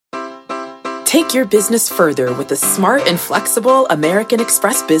Take your business further with the smart and flexible American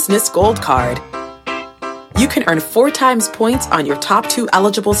Express Business Gold Card. You can earn 4 times points on your top 2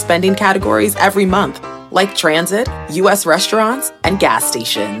 eligible spending categories every month, like transit, U.S. restaurants, and gas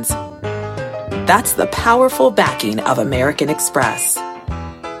stations. That's the powerful backing of American Express.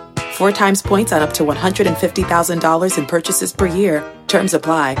 4 times points on up to $150,000 in purchases per year. Terms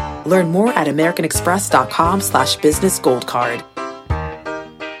apply. Learn more at americanexpress.com/businessgoldcard.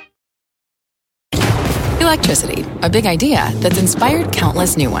 Electricity, a big idea that's inspired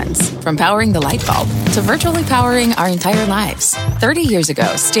countless new ones. From powering the light bulb to virtually powering our entire lives. 30 years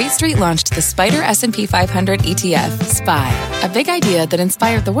ago, State Street launched the Spider S&P 500 ETF, SPY. A big idea that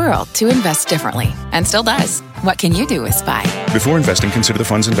inspired the world to invest differently. And still does. What can you do with SPY? Before investing, consider the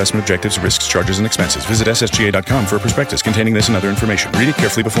fund's investment objectives, risks, charges, and expenses. Visit ssga.com for a prospectus containing this and other information. Read it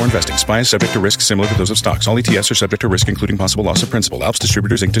carefully before investing. SPY is subject to risks similar to those of stocks. All ETFs are subject to risk, including possible loss of principal. Alps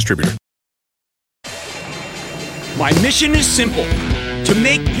Distributors, Inc. Distributor. My mission is simple: to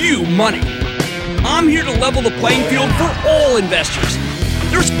make you money. I'm here to level the playing field for all investors.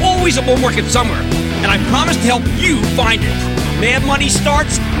 There's always a bull market somewhere, and I promise to help you find it. Mad Money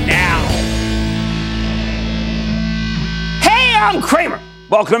starts now. Hey, I'm Cramer.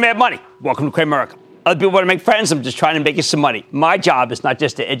 Welcome to Mad Money. Welcome to Cramerica. Other people want to make friends. I'm just trying to make you some money. My job is not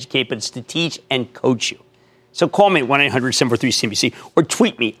just to educate, but it's to teach and coach you. So call me at 1-800-743-CNBC or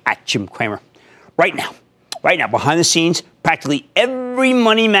tweet me at Jim Cramer. Right now, behind the scenes, practically every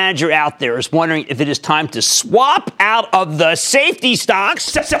money manager out there is wondering if it is time to swap out of the safety stocks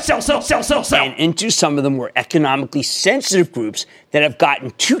sell, and into some of the more economically sensitive groups that have gotten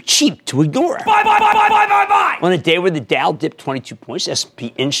too cheap to ignore. Buy. On a day where the Dow dipped 22 points,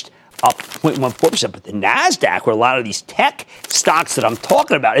 S&P inched up 0.14%, but the NASDAQ, where a lot of these tech stocks that I'm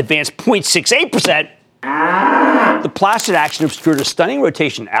talking about advanced 0.68%, the placid action obscured a stunning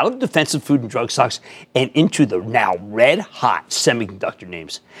rotation out of defensive food and drug stocks and into the now red-hot semiconductor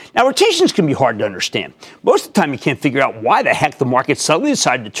names. Now, rotations can be hard to understand. Most of the time, you can't figure out why the heck the market suddenly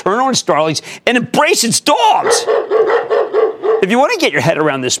decided to turn on its darlings and embrace its dogs. If you want to get your head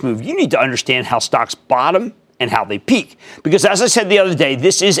around this move, you need to understand how stocks bottom and how they peak. Because as I said the other day,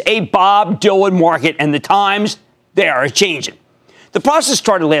 this is a Bob Dylan market, and the times, they are changing. The process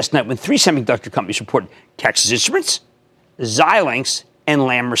started last night when 3 semiconductor companies reported: Texas Instruments, Xilinx, and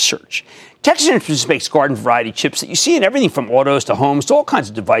Lam Research. Texas Instruments makes garden variety chips that you see in everything from autos to homes to all kinds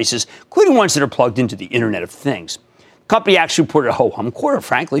of devices, including ones that are plugged into the Internet of Things. The company actually reported a ho-hum quarter,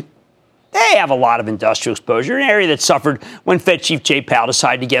 frankly. They have a lot of industrial exposure, an area that suffered when Fed Chief Jay Powell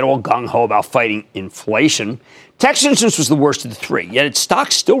decided to get all gung-ho about fighting inflation. Texas Instruments was the worst of the 3, yet its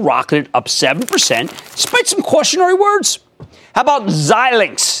stock still rocketed up 7%, despite some cautionary words. How about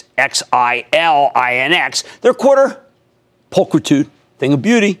Xilinx, Xilinx? Their quarter, pulchritude, thing of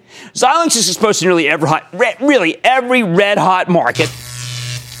beauty. Xilinx is exposed to nearly every red-hot market,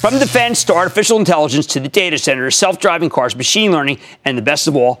 from defense to artificial intelligence to the data center, self-driving cars, machine learning, and the best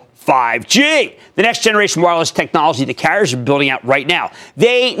of all, 5G, the next generation wireless technology the carriers are building out right now.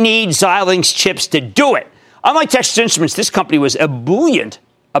 They need Xilinx chips to do it. Unlike Texas Instruments, this company was ebullient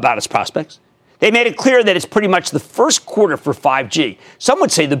about its prospects. They made it clear that it's pretty much the first quarter for 5G. Some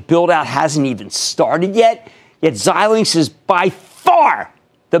would say the build-out hasn't even started yet Xilinx is by far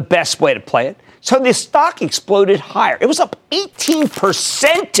the best way to play it. So the stock exploded higher. It was up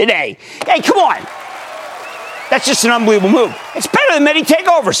 18% today. Hey, come on. That's just an unbelievable move. It's better than many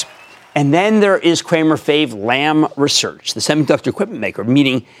takeovers. And then there is Cramer fave Lam Research, the semiconductor equipment maker,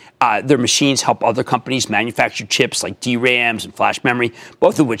 meaning their machines help other companies manufacture chips like DRAMs and flash memory,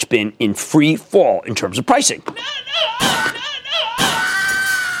 both of which been in free fall in terms of pricing.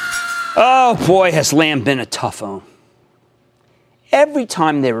 Oh, boy, has Lam been a tough own. Every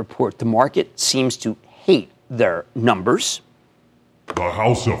time they report, the market seems to hate their numbers. The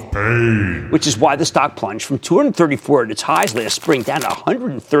House of Pain. Which is why the stock plunged from 234 at its highs last spring down to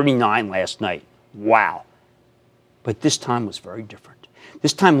 139 last night. Wow. But this time was very different.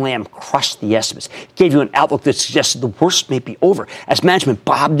 This time, Lam crushed the estimates. It gave you an outlook that suggested the worst may be over, as management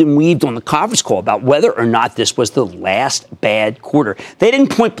bobbed and weaved on the conference call about whether or not this was the last bad quarter. They didn't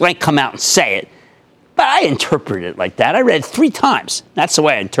point blank come out and say it, but I interpreted it like that. I read it 3 times. That's the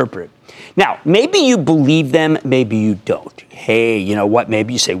way I interpret it. Now, maybe you believe them, maybe you don't. Hey, you know what?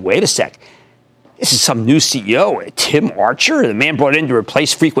 Maybe you say, wait a sec. This is some new CEO, Tim Archer, the man brought in to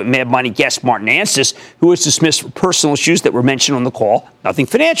replace frequent Mad Money guest Martin Anstice, who was dismissed for personal issues that were mentioned on the call. Nothing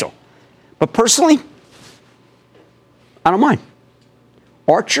financial. But personally, I don't mind.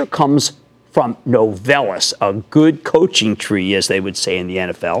 Archer comes from Novellus, a good coaching tree, as they would say in the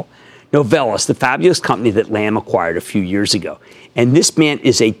NFL. Novellus, the fabulous company that Lam acquired a few years ago. And this man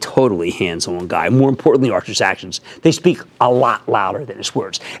is a totally hands-on guy. More importantly, Archer's actions, they speak a lot louder than his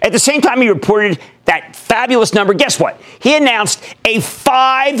words. At the same time he reported that fabulous number, guess what? He announced a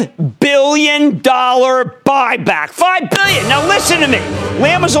 $5 billion buyback. $5 billion. Now listen to me.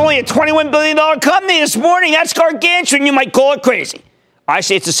 Lam was only a $21 billion company this morning. That's gargantuan. You might call it crazy. I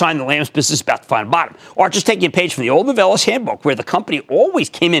say it's a sign that Lam's business is about to find a bottom. Archer's taking a page from the old Novellus handbook, where the company always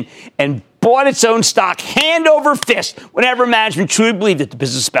came in and bought its own stock hand over fist whenever management truly believed that the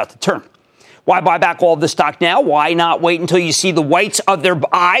business is about to turn. Why buy back all of the stock now? Why not wait until you see the whites of their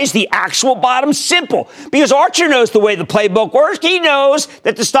eyes, the actual bottom? Simple. Because Archer knows the way the playbook works. He knows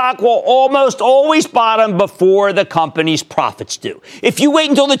that the stock will almost always bottom before the company's profits do. If you wait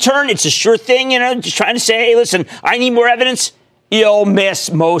until the turn, it's a sure thing, just trying to say, hey, listen, I need more evidence. You'll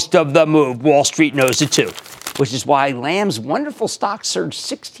miss most of the move. Wall Street knows it too, which is why Lam's wonderful stock surged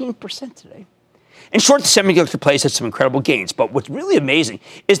 16% today. In short, the semiconductor plays had some incredible gains. But what's really amazing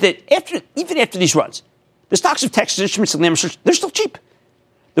is that even after these runs, the stocks of Texas Instruments and Lam Research, they're still cheap.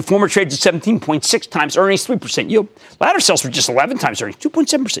 The former trades at 17.6 times earnings, 3% yield. Ladder sells for just 11 times earnings,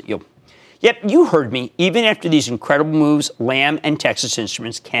 2.7% yield. Yet, you heard me, even after these incredible moves, Lam and Texas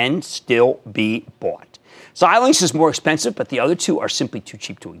Instruments can still be bought. Xilinx is more expensive, but the other two are simply too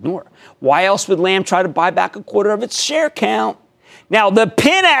cheap to ignore. Why else would Lam try to buy back a quarter of its share count? Now, the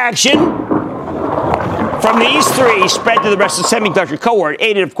pin action from these three spread to the rest of the semiconductor cohort,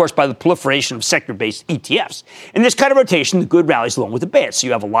 aided, of course, by the proliferation of sector-based ETFs. In this kind of rotation, the good rallies along with the bad. So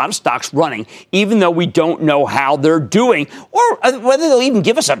you have a lot of stocks running, even though we don't know how they're doing, or whether they'll even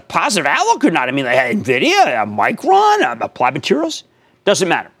give us a positive outlook or not. I mean, they had NVIDIA, Micron, Applied Materials. Doesn't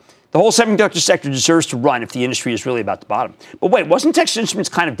matter. The whole semiconductor sector deserves to run if the industry is really about to bottom. But wait, wasn't Texas Instruments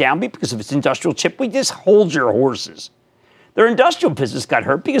kind of downbeat because of its industrial chip? We just hold your horses. Their industrial business got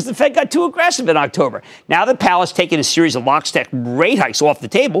hurt because the Fed got too aggressive in October. Now that Powell has taken a series of lockstep rate hikes off the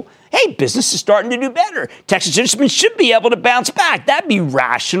table, hey, business is starting to do better. Texas Instruments should be able to bounce back. That'd be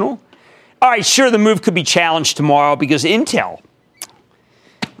rational. All right, sure, the move could be challenged tomorrow because Intel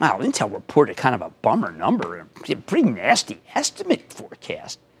reported kind of a bummer number, a pretty nasty estimate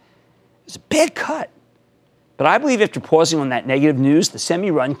forecast. It's a bad cut. But I believe after pausing on that negative news, the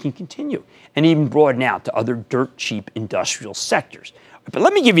semi-run can continue and even broaden out to other dirt-cheap industrial sectors. But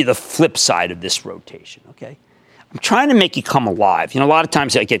let me give you the flip side of this rotation, okay? I'm trying to make it come alive. A lot of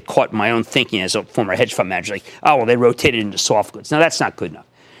times I get caught in my own thinking as a former hedge fund manager, like, oh, well, they rotated into soft goods. Now, that's not good enough.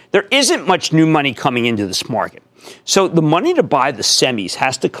 There isn't much new money coming into this market. So the money to buy the semis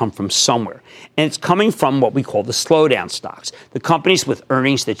has to come from somewhere. And it's coming from what we call the slowdown stocks, the companies with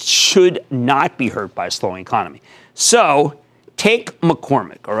earnings that should not be hurt by a slowing economy. So take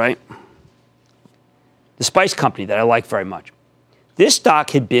McCormick, all right? The spice company that I like very much. This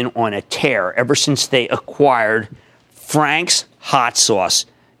stock had been on a tear ever since they acquired Frank's Hot Sauce.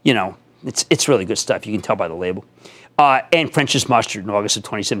 It's really good stuff. You can tell by the label. And French's Mustard in August of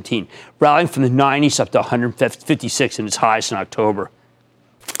 2017, rallying from the 90s up to 156 in its highest in October.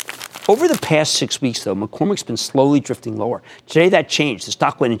 Over the past 6 weeks, though, McCormick's been slowly drifting lower. Today, that changed. The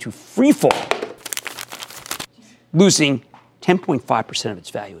stock went into free fall, losing 10.5% of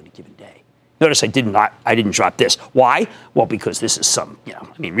its value in a given day. Notice I didn't drop this. Why? Well, because this is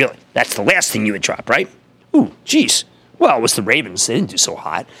really, that's the last thing you would drop, right? Ooh, geez. Well, it was the Ravens. They didn't do so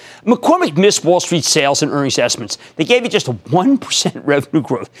hot. McCormick missed Wall Street sales and earnings estimates. They gave it just a 1% revenue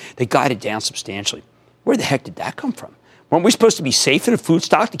growth. They guided down substantially. Where the heck did that come from? Weren't we supposed to be safe in a food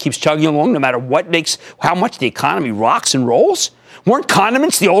stock that keeps chugging along no matter how much the economy rocks and rolls? Weren't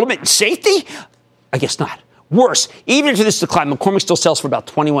condiments the ultimate in safety? I guess not. Worse, even after this decline, McCormick still sells for about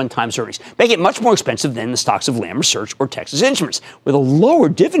 21 times earnings, making it much more expensive than the stocks of Lam Research or Texas Instruments. With a lower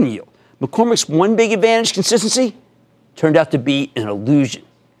dividend yield, McCormick's one big advantage, consistency, turned out to be an illusion.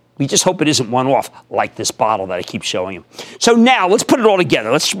 We just hope it isn't one-off like this bottle that I keep showing you. So now let's put it all together.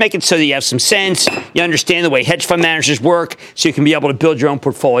 Let's make it so that you have some sense, you understand the way hedge fund managers work, so you can be able to build your own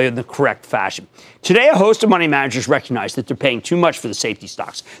portfolio in the correct fashion. Today, a host of money managers recognize that they're paying too much for the safety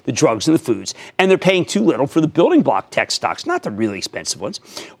stocks, the drugs and the foods, and they're paying too little for the building block tech stocks, not the really expensive ones.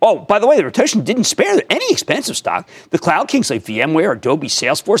 Oh, by the way, the rotation didn't spare any expensive stock. The cloud kings like VMware, Adobe,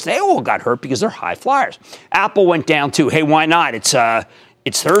 Salesforce, they all got hurt because they're high flyers. Apple went down too. Hey, why not?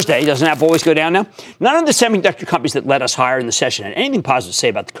 It's Thursday. Doesn't Apple always go down now? None of the semiconductor companies that led us higher in the session had anything positive to say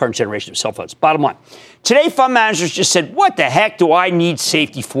about the current generation of cell phones. Bottom line, today fund managers just said, what the heck do I need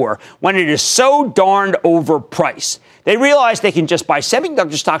safety for when it is so darned overpriced? They realized they can just buy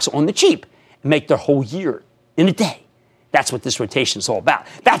semiconductor stocks on the cheap and make their whole year in a day. That's what this rotation is all about.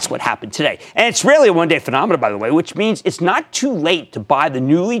 That's what happened today. And it's rarely a one-day phenomenon, by the way, which means it's not too late to buy the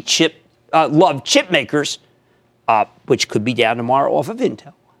newly chipped loved chip makers, which could be down tomorrow off of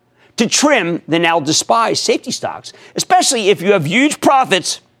Intel, to trim the now despised safety stocks, especially if you have huge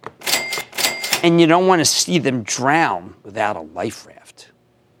profits and you don't want to see them drown without a life raft.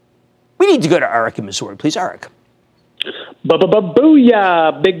 We need to go to Eric in Missouri. Please, Eric.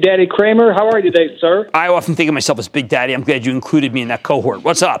 Booyah, Big Daddy Kramer. How are you today, sir? I often think of myself as Big Daddy. I'm glad you included me in that cohort.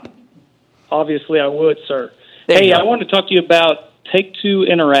 What's up? Obviously, I would, sir. Hey, I wanted to talk to you about Take-Two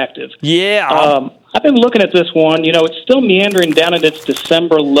Interactive. Yeah. I've been looking at this one. You know, it's still meandering down at its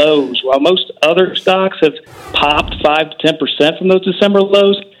December lows. While most other stocks have popped 5 to 10% from those December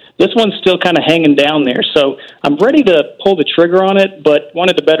lows, this one's still kind of hanging down there. So I'm ready to pull the trigger on it, but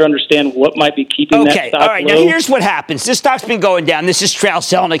wanted to better understand what might be keeping that stock all right. low. Now, here's what happens. This stock's been going down. This is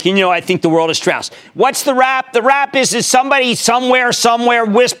Strauss Zelnick. You know, I think the world is Strauss. What's the rap? The rap is somebody somewhere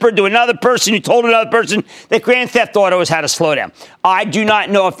whispered to another person who told another person that Grand Theft Auto has had a slowdown. I do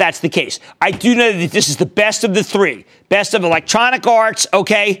not know if that's the case. I do know that this is the best of the three. Best of Electronic Arts,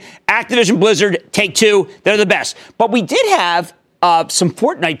 okay? Activision Blizzard, Take-Two, they're the best. But we did have some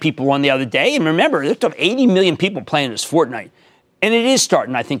Fortnite people on the other day. And remember, there's 80 million people playing this Fortnite. And it is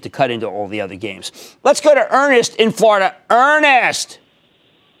starting, I think, to cut into all the other games. Let's go to Ernest in Florida. Ernest.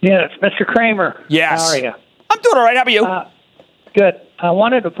 Yes, Mr. Kramer. Yes. How are you? I'm doing all right. How about you? Good. I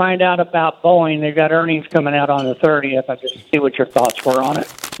wanted to find out about Boeing. They've got earnings coming out on the 30th. I just see what your thoughts were on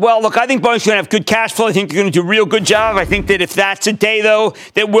it. Well, look, I think Boeing's going to have good cash flow. I think they're going to do a real good job. I think that if that's a day, though,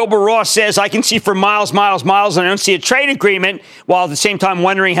 that Wilbur Ross says, I can see for miles, and I don't see a trade agreement, while at the same time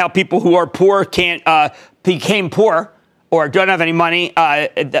wondering how people who are poor became poor or don't have any money.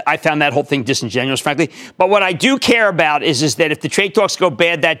 I found that whole thing disingenuous, frankly. But what I do care about is that if the trade talks go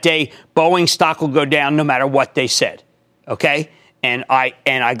bad that day, Boeing stock will go down no matter what they said. Okay? And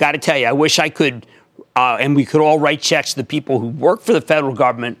I got to tell you, I wish I could, and we could all write checks to the people who work for the federal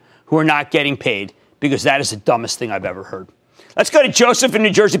government who are not getting paid, because that is the dumbest thing I've ever heard. Let's go to Joseph in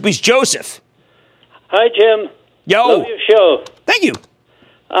New Jersey, please. Joseph. Hi, Jim. Yo. Love your show. Thank you.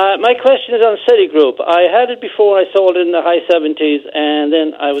 My question is on Citigroup. I had it before. I sold it in the high 70s, and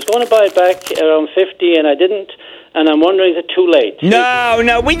then I was going to buy it back around 50, and I didn't. And I'm wondering, is it too late?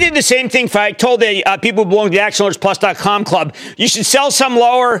 No. We did the same thing. I told the people who belong to the ActionAlertsPlus.com club, you should sell some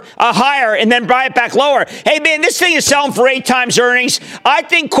higher, and then buy it back lower. Hey, man, this thing is selling for 8 times earnings. I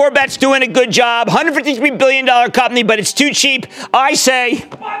think Corbett's doing a good job. $153 billion company, but it's too cheap. I say,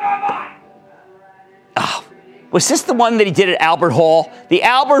 was this the one that he did at Albert Hall? The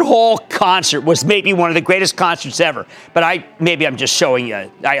Albert Hall concert was maybe one of the greatest concerts ever. But I'm just showing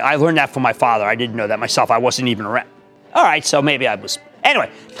you. I learned that from my father. I didn't know that myself. I wasn't even around. All right, so maybe I was. Anyway,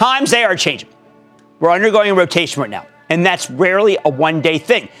 times, they are changing. We're undergoing a rotation right now. And that's rarely a one-day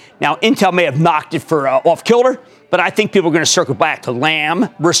thing. Now, Intel may have knocked it for off-kilter, but I think people are going to circle back to Lam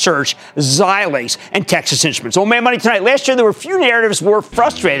Research, Xilinx, and Texas Instruments. On Mad Money tonight, last year there were few narratives more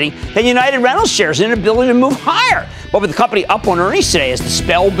frustrating than United Rentals shares' inability to move higher. But with the company up on earnings today, has the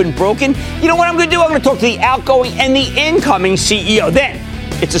spell been broken? You know what I'm going to do? I'm going to talk to the outgoing and the incoming CEO. Then,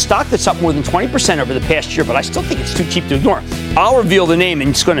 it's a stock that's up more than 20% over the past year, but I still think it's too cheap to ignore. I'll reveal the name, and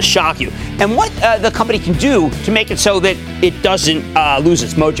it's going to shock you. And what the company can do to make it so that it doesn't lose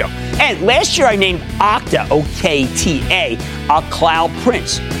its mojo. And last year I named Okta, O-K-T-A, a cloud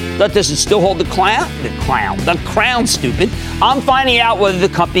prince. That doesn't still hold the crown, stupid. I'm finding out whether the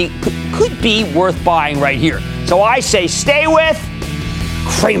company could be worth buying right here. So I say stay with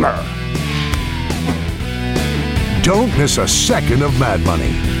Kramer. Don't miss a second of Mad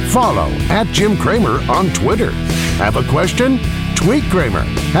Money. Follow @Jim Kramer on Twitter. Have a question? Tweet Kramer.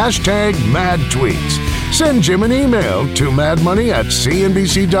 #MadTweets. Send Jim an email to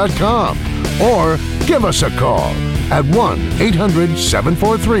madmoney@cnbc.com or give us a call at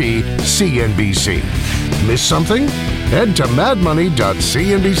 1-800-743-CNBC. Miss something? Head to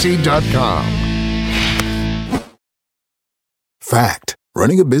madmoney.cnbc.com. Fact.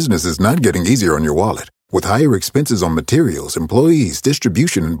 Running a business is not getting easier on your wallet. With higher expenses on materials, employees,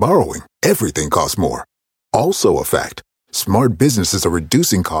 distribution, and borrowing, everything costs more. Also a fact. Smart businesses are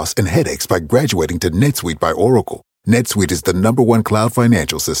reducing costs and headaches by graduating to NetSuite by Oracle. NetSuite is the #1 cloud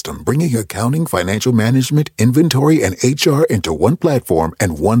financial system, bringing accounting, financial management, inventory, and HR into one platform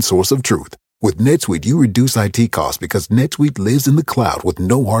and one source of truth. With NetSuite, you reduce IT costs because NetSuite lives in the cloud with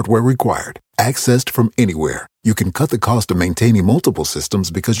no hardware required. Accessed from anywhere. You can cut the cost of maintaining multiple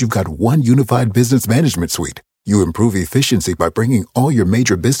systems because you've got one unified business management suite. You improve efficiency by bringing all your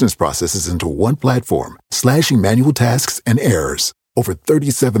major business processes into one platform, slashing manual tasks and errors. Over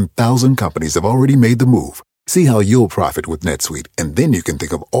 37,000 companies have already made the move. See how you'll profit with NetSuite, and then you can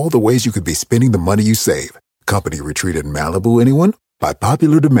think of all the ways you could be spending the money you save. Company retreat in Malibu, anyone? By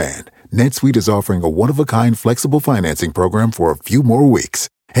popular demand, NetSuite is offering a one-of-a-kind flexible financing program for a few more weeks.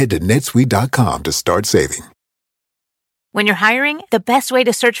 Head to netsuite.com to start saving. When you're hiring, the best way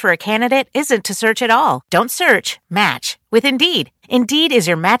to search for a candidate isn't to search at all. Don't search, match with Indeed. Indeed is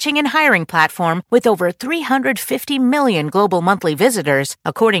your matching and hiring platform with over 350 million global monthly visitors,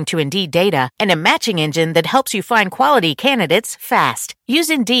 according to Indeed data, and a matching engine that helps you find quality candidates fast. Use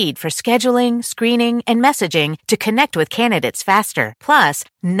Indeed for scheduling, screening, and messaging to connect with candidates faster. Plus,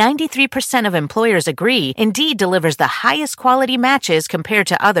 93% of employers agree Indeed delivers the highest quality matches compared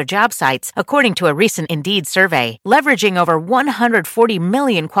to other job sites, according to a recent Indeed survey. Leveraging over 140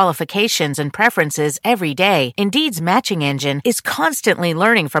 million qualifications and preferences every day, Indeed's matching engine is constantly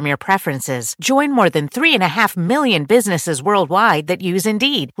learning from your preferences. Join more than 3.5 million businesses worldwide that use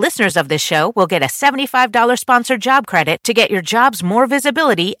Indeed. Listeners of this show will get a $75 sponsored job credit to get your jobs more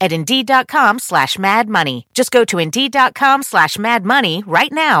visibility at Indeed.com/madmoney. Just go to Indeed.com/madmoney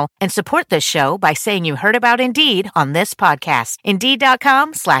right now and support this show by saying you heard about Indeed on this podcast.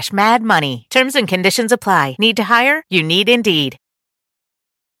 Indeed.com/madmoney. Terms and conditions apply. Need to hire? You need Indeed.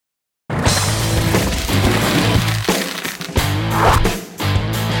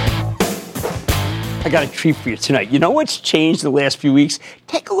 I got a treat for you tonight. You know what's changed the last few weeks?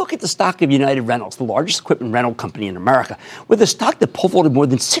 Take a look at the stock of United Rentals, the largest equipment rental company in America, with a stock that pulverized more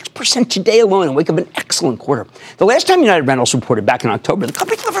than 6% today alone and wake up an excellent quarter. The last time United Rentals reported back in October, the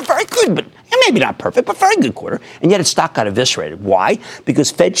company delivered very good, but maybe not perfect, but very good quarter, and yet its stock got eviscerated. Why? Because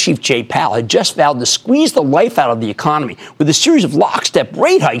Fed Chief Jay Powell had just vowed to squeeze the life out of the economy with a series of lockstep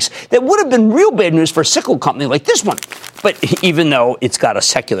rate hikes that would have been real bad news for a cyclical company like this one. But even though it's got a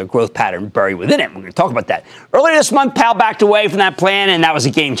secular growth pattern buried within it, we're going to talk about that. Earlier this month, Powell backed away from that plan, and that was a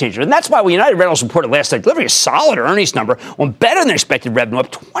game changer. And that's why when United Rentals reported last night, delivering a solid earnings number on better than expected revenue,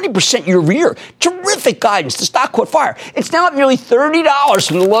 up 20% year over year. Terrific guidance. The stock caught fire. It's now up nearly $30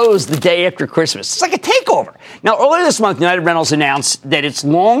 from the lows the day after Christmas. It's like a takeover. Now, earlier this month, United Rentals announced that its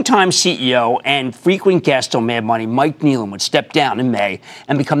longtime CEO and frequent guest on Mad Money, Mike Nealon, would step down in May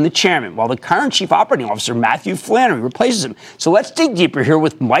and become the chairman, while the current chief operating officer, Matthew Flannery, replaces him. So let's dig deeper here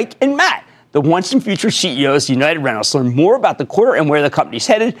with Mike and Matt, the once and future CEOs of United Rentals, learn more about the quarter and where the company's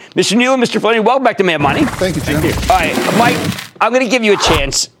headed. Mr. Nealon, Mr. Flannery, welcome back to Mad Money. Thank you, Jim. Thank you. All right, Mike, I'm going to give you a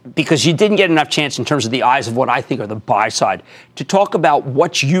chance, because you didn't get enough chance in terms of the eyes of what I think are the buy side, to talk about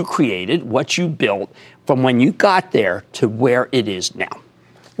what you created, what you built, from when you got there to where it is now.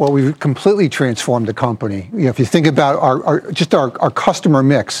 Well, we've completely transformed the company. You know, if you think about our customer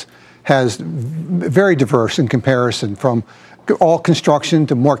mix has very diverse in comparison, from all construction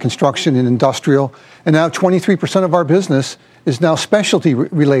to more construction and industrial. And now 23% of our business is now specialty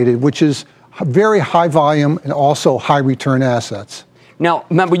related, which is very high volume and also high return assets. Now,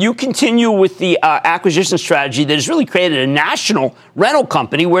 remember, you continue with the acquisition strategy that has really created a national rental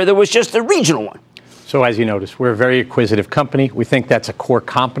company where there was just a regional one. So as you notice, we're a very acquisitive company. We think that's a core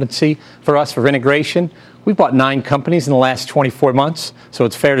competency for us for integration. We've bought 9 companies in the last 24 months, so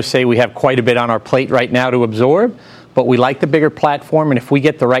it's fair to say we have quite a bit on our plate right now to absorb, but we like the bigger platform, and if we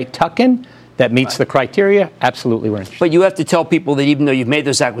get the right tuck-in that meets the criteria, absolutely we're interested. But you have to tell people that even though you've made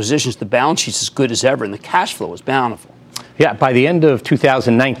those acquisitions, the balance sheet's as good as ever, and the cash flow is bountiful. Yeah, by the end of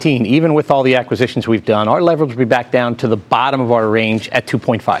 2019, even with all the acquisitions we've done, our leverage will be back down to the bottom of our range at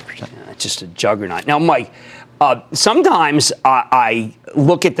 2.5%. Yeah, that's just a juggernaut. Now, Mike, sometimes I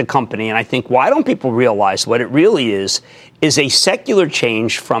look at the company and I think, why don't people realize what it really is a secular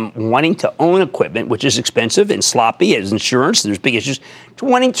change from wanting to own equipment, which is expensive and sloppy as insurance, there's big issues, to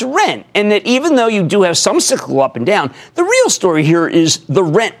wanting to rent. And that even though you do have some cyclical up and down, the real story here is the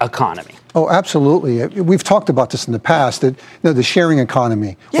rent economy. Oh, absolutely. We've talked about this in the past, that the sharing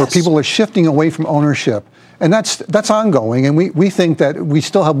economy, where people are shifting away from ownership. And that's ongoing. And we think that we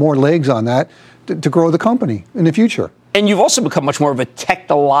still have more legs on that to grow the company in the future. And you've also become much more of a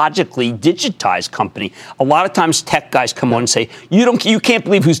technologically digitized company. A lot of times tech guys come on and say, you can't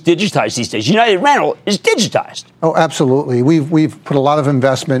believe who's digitized these days. United Rental is digitized. Oh, absolutely. We've put a lot of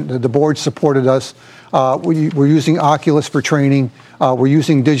investment. The board supported us. We're using Oculus for training. We're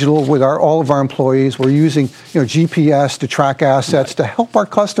using digital with all of our employees. We're using GPS to track assets to help our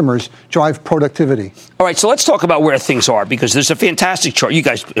customers drive productivity. All right, so let's talk about where things are, because there's a fantastic chart. You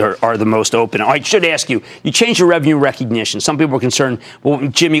guys are the most open. I should ask you, you changed your revenue recognition. Some people are concerned, well,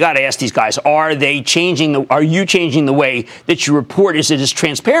 Jim, you got to ask these guys, are you changing the way that you report? Is it as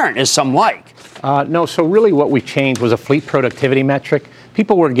transparent as some like? No, so really what we changed was a fleet productivity metric.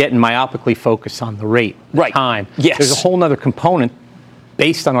 People were getting myopically focused on the rate, time. Yes. There's a whole other component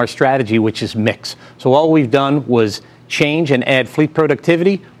based on our strategy, which is mix. So all we've done was change and add fleet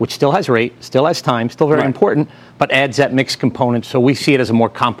productivity, which still has rate, still has time, still very important, but adds that mixed component. So we see it as a more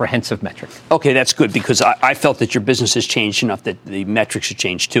comprehensive metric. Okay, that's good because I felt that your business has changed enough that the metrics should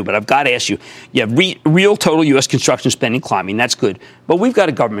change too. But I've got to ask you, you have real total U.S. construction spending climbing. That's good. But we've got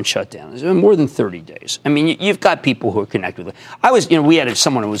a government shutdown. It's been more than 30 days. I mean, you've got people who are connected with it. We had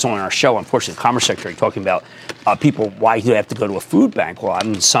someone who was on our show, unfortunately, the Commerce Secretary, talking about people, why do they have to go to a food bank? Well,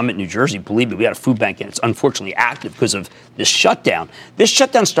 I'm in Summit, New Jersey. Believe me, we had a food bank, and it's unfortunately active because of this shutdown. This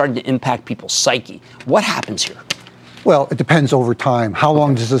shutdown started to impact people's psyche. What happens here? Well, it depends over time. How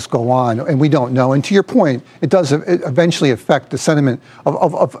long does this go on? And we don't know. And to your point, it does eventually affect the sentiment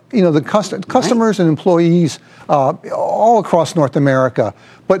of the customers and employees all across North America.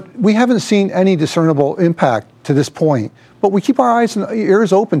 But we haven't seen any discernible impact to this point. But we keep our eyes and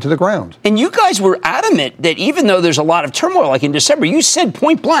ears open to the ground. And you guys were adamant that even though there's a lot of turmoil, like in December, you said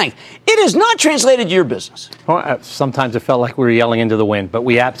point blank, it is not translated to your business. Well, sometimes it felt like we were yelling into the wind, but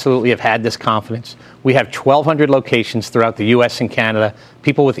we absolutely have had this confidence. We have 1,200 locations throughout the U.S. and Canada,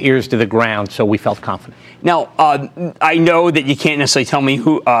 people with ears to the ground, so we felt confident. Now, I know that you can't necessarily tell me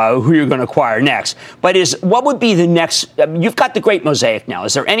who you're going to acquire next, but what would be the next? You've got the great mosaic now.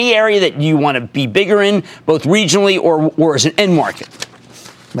 Is there any area that you want to be bigger in, both regionally or as an end market?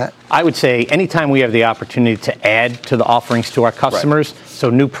 Matt? I would say anytime we have the opportunity to add to the offerings to our customers, so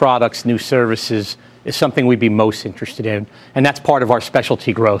new products, new services, is something we'd be most interested in, and that's part of our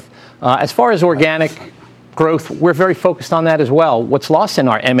specialty growth. As far as organic growth, we're very focused on that as well. What's lost in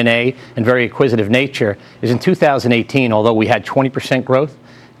our M&A and very acquisitive nature is in 2018, although we had 20% growth,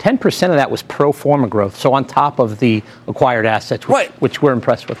 10% of that was pro forma growth, so on top of the acquired assets, which we're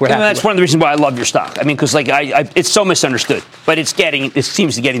impressed with. That's one of the reasons why I love your stock. I mean, because it's so misunderstood, but it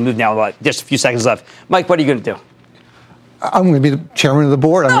seems to be getting moved now. Just a few seconds left. Mike, what are you going to do? I'm going to be the chairman of the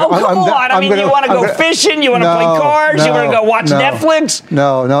board. No, come on. You want to go fishing? You want to play cards? You want to go watch Netflix?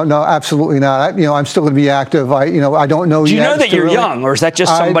 No, absolutely not. I'm still going to be active. I don't know yet. Do you know that you're young, or is that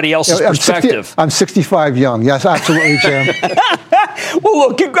just somebody else's perspective? I'm 65 young. Yes, absolutely, Jim. Well,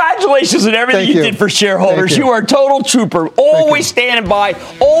 look, congratulations on everything you did for shareholders. You are a total trooper. Always standing by,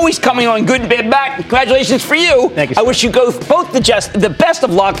 always coming on good and bad back. Congratulations for you. Thank you. I wish you both the best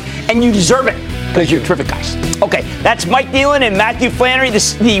of luck, and you deserve it because you're terrific guys. Okay, that's Mike Nealon and Matthew Flannery,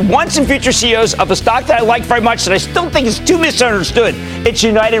 the once and future CEOs of a stock that I like very much that I still think is too misunderstood. It's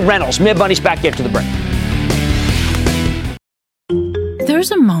United Rentals. Mid Money's back after the break.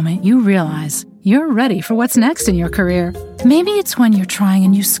 There's a moment you realize you're ready for what's next in your career. Maybe it's when you're trying a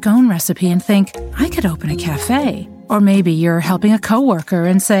new scone recipe and think, I could open a cafe. Or maybe you're helping a coworker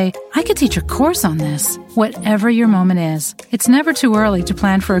and say, I could teach a course on this. Whatever your moment is, it's never too early to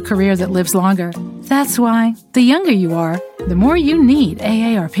plan for a career that lives longer. That's why, the younger you are, the more you need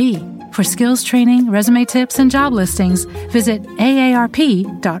AARP. For skills training, resume tips, and job listings, visit aarp.org/work.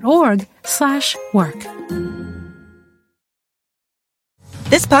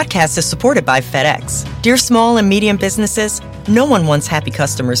 This podcast is supported by FedEx. Dear small and medium businesses, no one wants happy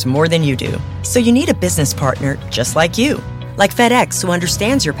customers more than you do. So you need a business partner just like you. Like FedEx, who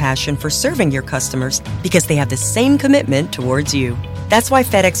understands your passion for serving your customers because they have the same commitment towards you. That's why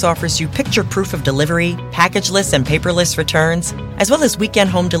FedEx offers you picture proof of delivery, packageless and paperless returns, as well as weekend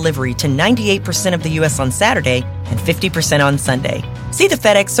home delivery to 98% of the U.S. on Saturday and 50% on Sunday. See the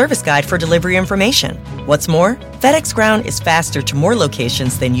FedEx service guide for delivery information. What's more, FedEx Ground is faster to more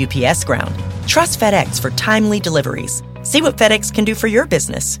locations than UPS Ground. Trust FedEx for timely deliveries. See what FedEx can do for your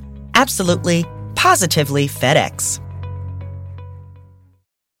business. Absolutely, positively FedEx.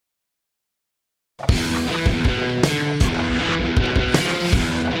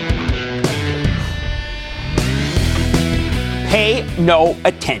 Pay no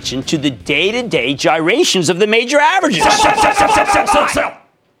attention to the day-to-day gyrations of the major averages. Sell.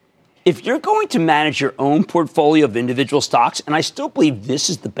 If you're going to manage your own portfolio of individual stocks, and I still believe this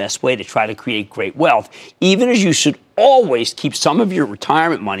is the best way to try to create great wealth, even as you should always keep some of your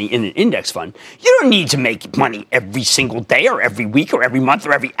retirement money in an index fund, you don't need to make money every single day or every week or every month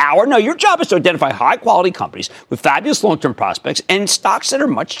or every hour. No, your job is to identify high-quality companies with fabulous long-term prospects and stocks that are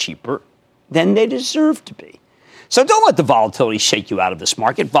much cheaper than they deserve to be. So don't let the volatility shake you out of this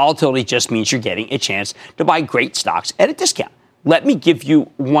market. Volatility just means you're getting a chance to buy great stocks at a discount. Let me give you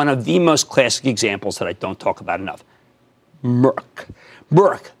one of the most classic examples that I don't talk about enough. Merck.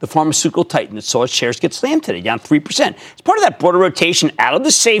 Merck, the pharmaceutical titan that saw its shares get slammed today, down 3%. It's part of that broader rotation out of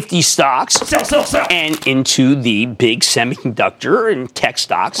the safety stocks and into the big semiconductor and tech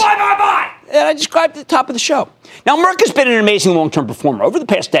stocks. Buy! That I described at the top of the show. Now, Merck has been an amazing long-term performer. Over the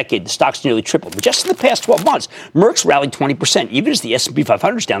past decade, the stock's nearly tripled. But just in the past 12 months, Merck's rallied 20%, even as the S&P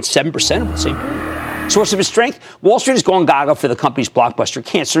 500 is down 7% over the same period. Source of its strength? Wall Street has gone gaga for the company's blockbuster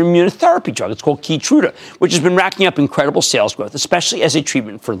cancer immunotherapy drug. It's called Keytruda, which has been racking up incredible sales growth, especially as a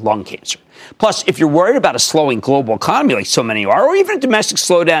treatment for lung cancer. Plus, if you're worried about a slowing global economy like so many are, or even a domestic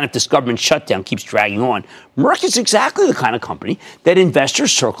slowdown if this government shutdown keeps dragging on, Merck is exactly the kind of company that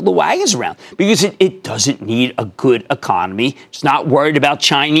investors circle the wagons around because it doesn't need a good economy. It's not worried about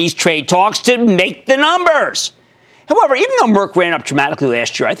Chinese trade talks to make the numbers. However, even though Merck ran up dramatically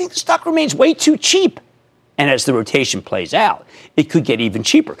last year, I think the stock remains way too cheap. And as the rotation plays out, it could get even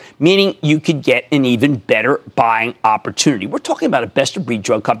cheaper, meaning you could get an even better buying opportunity. We're talking about a best-of-breed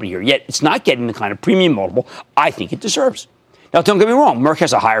drug company here, yet it's not getting the kind of premium multiple I think it deserves. Now, don't get me wrong, Merck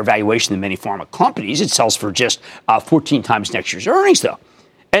has a higher valuation than many pharma companies. It sells for just 14 times next year's earnings, though.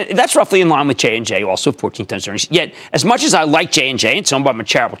 And that's roughly in line with J&J, also 14 times earnings. Yet, as much as I like J&J and some by my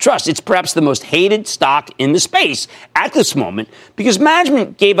charitable trust, it's perhaps the most hated stock in the space at this moment because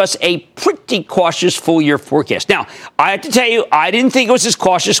management gave us a pretty cautious full-year forecast. Now, I have to tell you, I didn't think it was as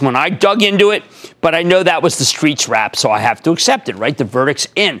cautious when I dug into it, but I know that was the street's rap, so I have to accept it, right? The verdict's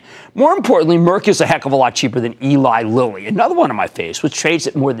in. More importantly, Merck is a heck of a lot cheaper than Eli Lilly, another one of my faves, which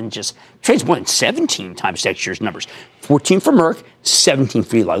trades more than 17 times next year's numbers. 14 for Merck, 17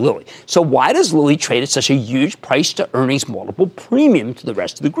 for Eli Lilly. So why does Lilly trade at such a huge price-to-earnings multiple premium to the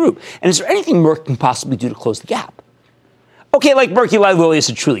rest of the group? And is there anything Merck can possibly do to close the gap? Okay, like Merck, Eli Lilly is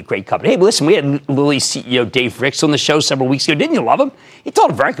a truly great company. Hey, listen, we had Lilly's CEO Dave Ricks on the show several weeks ago. Didn't you love him? He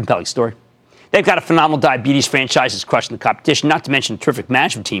told a very compelling story. They've got a phenomenal diabetes franchise that's crushing the competition, not to mention a terrific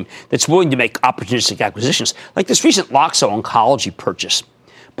management team that's willing to make opportunistic acquisitions, like this recent Loxo Oncology purchase.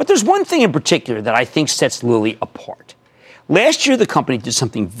 But there's one thing in particular that I think sets Lilly apart. Last year, the company did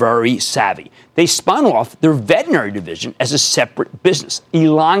something very savvy. They spun off their veterinary division as a separate business,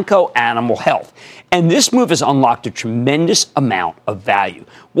 Elanco Animal Health. And this move has unlocked a tremendous amount of value.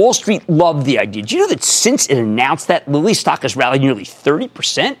 Wall Street loved the idea. Do you know that since it announced that, Lilly stock has rallied nearly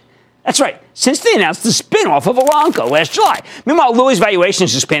 30%? That's right, since they announced the spin-off of Elanco last July. Meanwhile, Lilly's valuation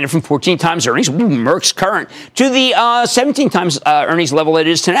has expanded from 14 times earnings, Merck's current, to the 17 times earnings level it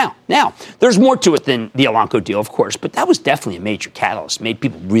is to now. Now, there's more to it than the Elanco deal, of course, but that was definitely a major catalyst, made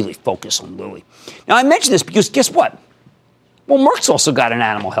people really focus on Lilly. Now, I mention this because guess what? Well, Merck's also got an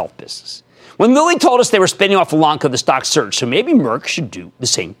animal health business. When Lilly told us they were spinning off Elanco, the stock surged, so maybe Merck should do the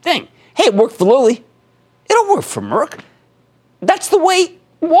same thing. Hey, it worked for Lilly. It'll work for Merck. That's the way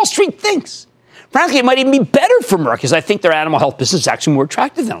Wall Street thinks. Frankly, it might even be better for Merck, because I think their animal health business is actually more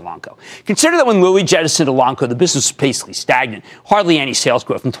attractive than Elanco. Consider that when Lilly jettisoned Elanco, the business was basically stagnant, hardly any sales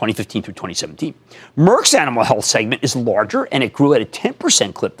growth from 2015 through 2017. Merck's animal health segment is larger, and it grew at a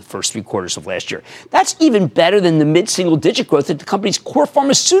 10% clip the first 3 quarters of last year. That's even better than the mid-single-digit growth at the company's core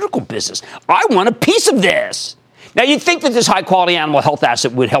pharmaceutical business. I want a piece of this. Now, you'd think that this high-quality animal health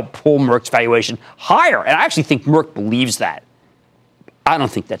asset would help pull Merck's valuation higher, and I actually think Merck believes that. I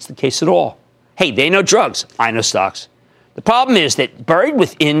don't think that's the case at all. Hey, they know drugs. I know stocks. The problem is that buried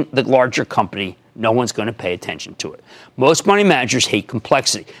within the larger company, no one's going to pay attention to it. Most money managers hate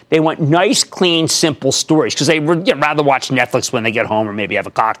complexity. They want nice, clean, simple stories because they would rather watch Netflix when they get home or maybe have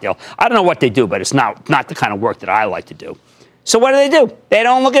a cocktail. I don't know what they do, but it's not the kind of work that I like to do. So what do? They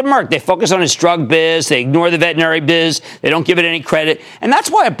don't look at Merck. They focus on its drug biz. They ignore the veterinary biz. They don't give it any credit. And that's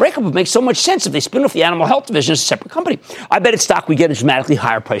why a breakup would make so much sense if they spin off the animal health division as a separate company. I bet its stock would get a dramatically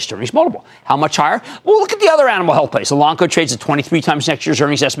higher price to earnings multiple. How much higher? Well, look at the other animal health place. Elanco trades at 23 times next year's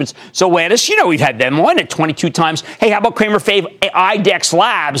earnings estimates. So Zoetis, we've had them on at 22 times. Hey, how about Kramer fave IDEX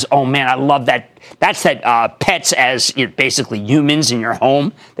Labs? Oh, man, I love that. That's that pets as basically humans in your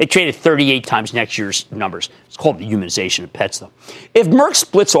home. They trade at 38 times next year's numbers. It's called the humanization of pets, though. If Merck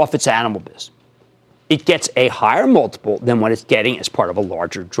splits off its animal biz, it gets a higher multiple than what it's getting as part of a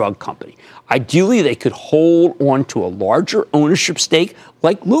larger drug company. Ideally, they could hold on to a larger ownership stake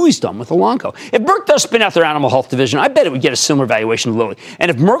like Lilly's done with Elanco. If Merck does spin out their animal health division, I bet it would get a similar valuation to Lilly.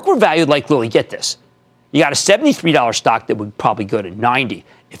 And if Merck were valued like Lilly, get this, you got a $73 stock that would probably go to $90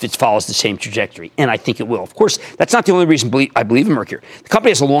 if it follows the same trajectory, and I think it will. Of course, that's not the only reason I believe in Merck here. The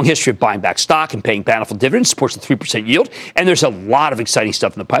company has a long history of buying back stock and paying bountiful dividends, supports the 3% yield, and there's a lot of exciting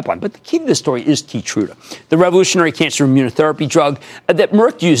stuff in the pipeline. But the key to this story is Keytruda, the revolutionary cancer immunotherapy drug that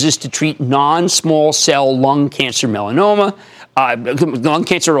Merck uses to treat non-small cell lung cancer melanoma, lung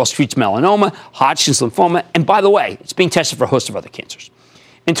cancer also treats melanoma, Hodgkin's lymphoma, and by the way, it's being tested for a host of other cancers.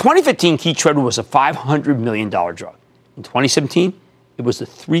 In 2015, Keytruda was a $500 million drug. In 2017, it was a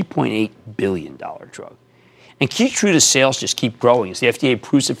 $3.8 billion drug. And Keytruda's sales just keep growing as the FDA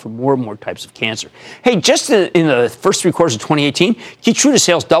approves it for more and more types of cancer. Hey, just in the first 3 quarters of 2018, Keytruda's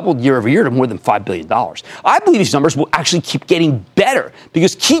sales doubled year over year to more than $5 billion. I believe these numbers will actually keep getting better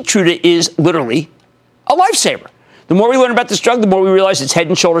because Keytruda is literally a lifesaver. The more we learn about this drug, the more we realize it's head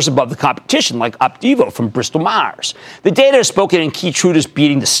and shoulders above the competition, like Opdivo from Bristol Myers. The data has spoken, and Keytruda's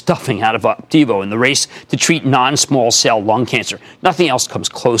beating the stuffing out of Opdivo in the race to treat non-small cell lung cancer. Nothing else comes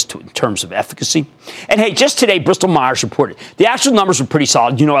close to it in terms of efficacy. And hey, just today, Bristol Myers reported the actual numbers were pretty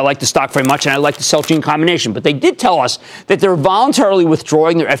solid. You know, I like the stock very much, and I like the Celgene combination. But they did tell us that they're voluntarily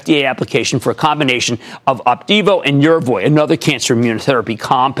withdrawing their FDA application for a combination of Opdivo and Yervoy, another cancer immunotherapy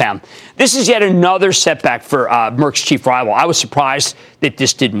compound. This is yet another setback for Merck's chief rival. I was surprised that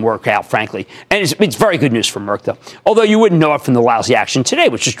this didn't work out, frankly. And it's very good news for Merck, though. Although you wouldn't know it from the lousy action today,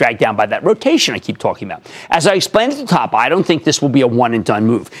 which is dragged down by that rotation I keep talking about. As I explained at the top, I don't think this will be a one-and-done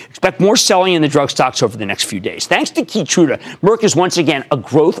move. Expect more selling in the drug stocks over the next few days. Thanks to Keytruda, Merck is once again a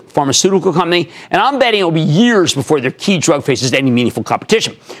growth pharmaceutical company, and I'm betting it will be years before their key drug faces any meaningful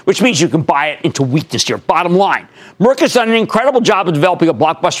competition, which means you can buy it into weakness here. Bottom line, Merck has done an incredible job of developing a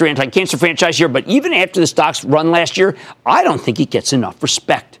blockbuster anti-cancer franchise here, but even after the stock's run last year, I don't think it gets enough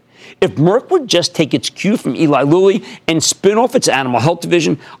respect. If Merck would just take its cue from Eli Lilly and spin off its animal health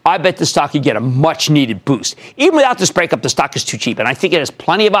division, I bet the stock could get a much-needed boost. Even without this breakup, the stock is too cheap, and I think it has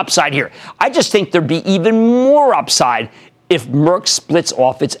plenty of upside here. I just think there'd be even more upside if Merck splits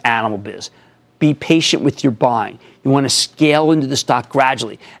off its animal biz. Be patient with your buying. You want to scale into the stock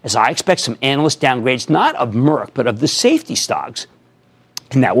gradually, as I expect some analyst downgrades, not of Merck, but of the safety stocks.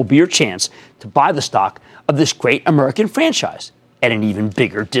 And that will be your chance to buy the stock of this great American franchise at an even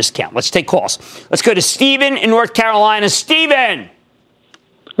bigger discount. Let's take calls. Let's go to Stephen in North Carolina. Stephen.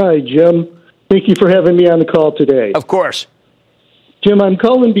 Hi, Jim. Thank you for having me on the call today. Of course. Jim, I'm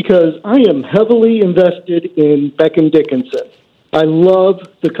calling because I am heavily invested in Becton Dickinson. I love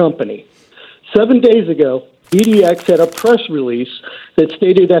the company. 7 days ago, BDX had a press release that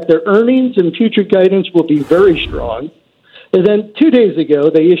stated that their earnings and future guidance will be very strong. And then 2 days ago,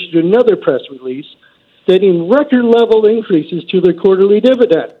 they issued another press release stating record-level increases to their quarterly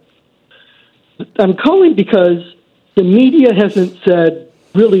dividend. I'm calling because the media hasn't said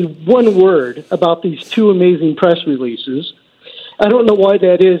really one word about these two amazing press releases. I don't know why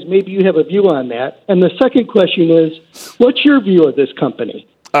that is. Maybe you have a view on that. And the second question is, what's your view of this company?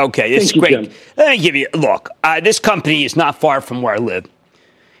 Okay, this is great. Jim. Let me give you a look. This company is not far from where I live.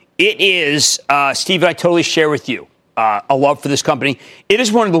 It is, Stephen, I totally share with you a love for this company. It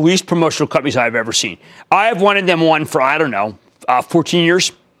is one of the least promotional companies I've ever seen. I have wanted them one for, 14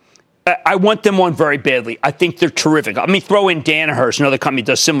 years. I want them on very badly. I think they're terrific. Let me throw in Danaher, another company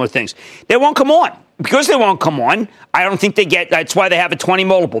that does similar things. They won't come on. Because they won't come on, I don't think they get, that's why they have a 20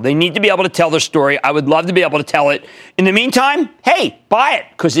 multiple. They need to be able to tell their story. I would love to be able to tell it. In the meantime, hey, buy it,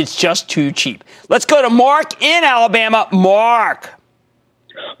 because it's just too cheap. Let's go to Mark in Alabama. Mark.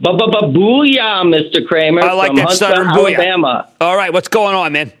 Booyah, Mr. Kramer. I like from that Southern booyah. Alabama. All right, what's going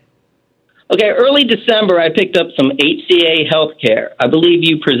on, man? Okay, early December, I picked up some HCA Healthcare. I believe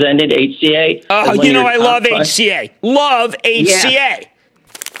you presented HCA. Oh, you know I love HCA. Love HCA.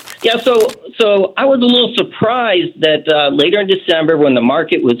 Yeah, so I was a little surprised that later in December, when the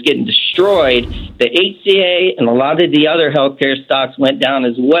market was getting destroyed, the HCA and a lot of the other healthcare stocks went down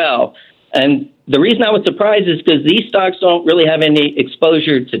as well. And the reason I was surprised is because these stocks don't really have any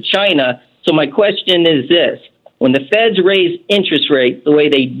exposure to China. So my question is this. When the Feds raise interest rates the way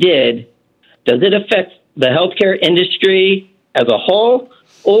they did, does it affect the healthcare industry as a whole?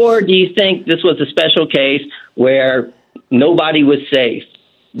 Or do you think this was a special case where nobody was safe?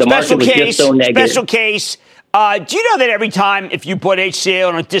 The market was just so negative. Special case. Do you know that every time if you put HCA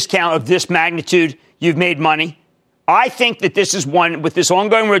on a discount of this magnitude, you've made money? I think that this is one with this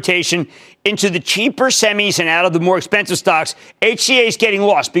ongoing rotation into the cheaper semis and out of the more expensive stocks. HCA is getting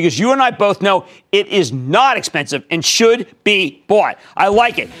lost because you and I both know it is not expensive and should be bought. I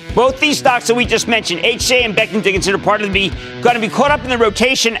like it. Both these stocks that we just mentioned, HCA and Becton Dickinson, are part of going to be caught up in the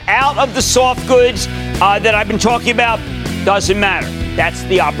rotation out of the soft goods that I've been talking about. Doesn't matter. That's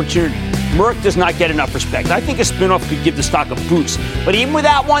the opportunity. Merck does not get enough respect. I think a spinoff could give the stock a boost. But even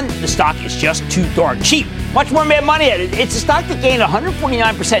without one, the stock is just too darn cheap. Much more mad money at it. It's a stock that gained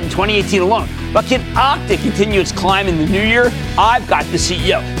 149% in 2018 alone. But can Okta continue its climb in the new year? I've got the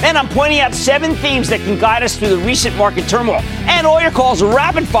CEO. And I'm pointing out 7 themes that can guide us through the recent market turmoil. And all your calls are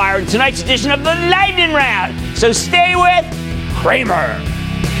rapid fire in tonight's edition of the Lightning Round. So stay with Kramer.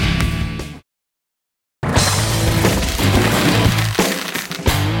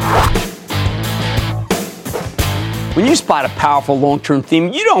 When you spot a powerful long-term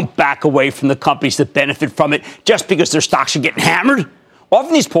theme, you don't back away from the companies that benefit from it just because their stocks are getting hammered.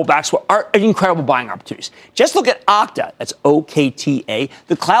 Often these pullbacks are incredible buying opportunities. Just look at Okta, that's OKTA,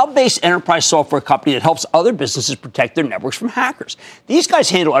 the cloud-based enterprise software company that helps other businesses protect their networks from hackers. These guys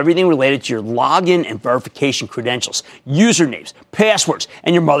handle everything related to your login and verification credentials, usernames, passwords,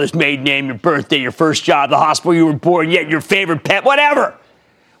 and your mother's maiden name, your birthday, your first job, the hospital you were born, yet your favorite pet, whatever.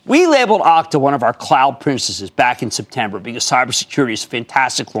 We labeled Okta one of our cloud princesses back in September because cybersecurity is a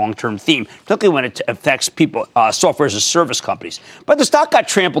fantastic long-term theme, particularly when it affects people, software as a service companies. But the stock got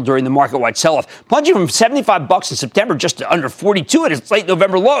trampled during the market-wide sell-off, plunging from $75 in September just to under $42 at its late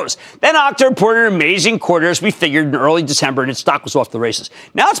November lows. Then Okta reported an amazing quarter, as we figured, in early December, and its stock was off the races.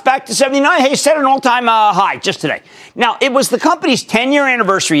 Now it's back to 79. Hey, set an all-time high just today. Now, it was the company's 10-year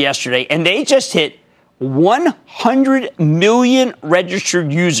anniversary yesterday, and they just hit 100 million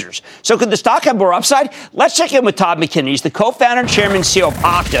registered users. So could the stock have more upside? Let's check in with Todd McKinnon. He's the co-founder, chairman, and CEO of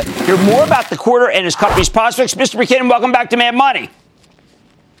Okta. Hear more about the quarter and his company's prospects. Mr. McKinnon, welcome back to Mad Money.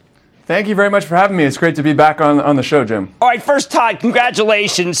 Thank you very much for having me. It's great to be back on the show, Jim. All right, first, Todd,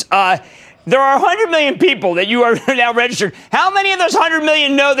 congratulations. There are 100 million people that you are now registered. How many of those 100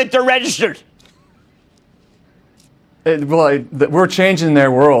 million know that they're registered? We're changing their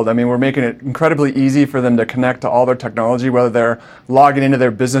world. I mean, we're making it incredibly easy for them to connect to all their technology, whether they're logging into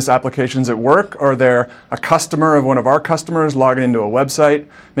their business applications at work or they're a customer of one of our customers logging into a website,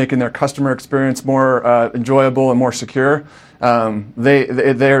 making their customer experience more enjoyable and more secure.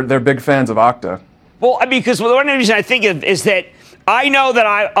 They're big fans of Okta. Well, I mean, because one reason I think of is that I know that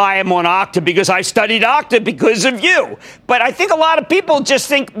I am on Okta because I studied Okta because of you. But I think a lot of people just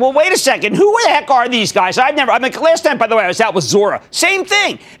think, well, wait a second, who the heck are these guys? Last time, by the way, I was out with Zora. Same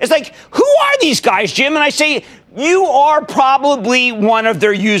thing. It's like, who are these guys, Jim? And I say, you are probably one of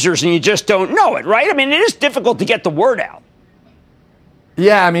their users and you just don't know it, right? I mean, it is difficult to get the word out.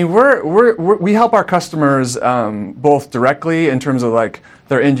 Yeah, I mean, we help our customers both directly in terms of like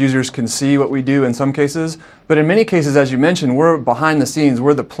their end users can see what we do in some cases, but in many cases, as you mentioned, we're behind the scenes,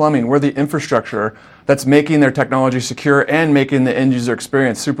 we're the plumbing, we're the infrastructure that's making their technology secure and making the end user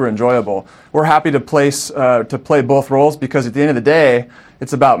experience super enjoyable. We're happy to play both roles because at the end of the day,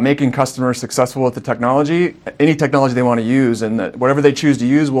 it's about making customers successful with the technology, any technology they want to use, and whatever they choose to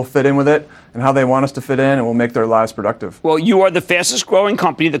use, we'll fit in with it and how they want us to fit in, and we'll make their lives productive. Well, you are the fastest growing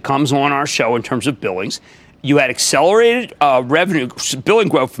company that comes on our show in terms of billings. You had accelerated revenue billing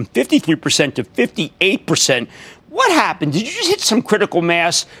growth from 53% to 58%. What happened? Did you just hit some critical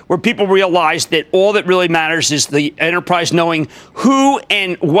mass where people realized that all that really matters is the enterprise knowing who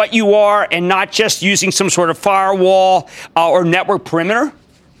and what you are and not just using some sort of firewall or network perimeter?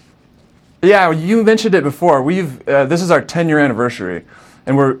 Yeah, you mentioned it before. This is our 10-year anniversary,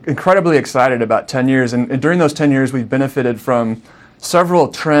 and we're incredibly excited about 10 years. And during those 10 years, we've benefited from several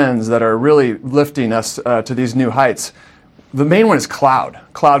trends that are really lifting us to these new heights. The main one is cloud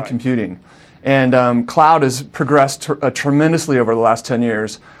computing. And cloud has progressed tremendously over the last 10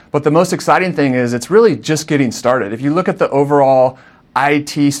 years. But the most exciting thing is it's really just getting started. If you look at the overall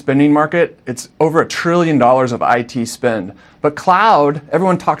IT spending market, it's over $1 trillion of IT spend. But cloud,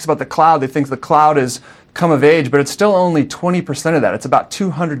 everyone talks about the cloud. They think the cloud has come of age, but it's still only 20% of that. It's about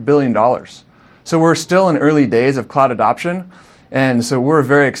 $200 billion. So we're still in early days of cloud adoption. And so we're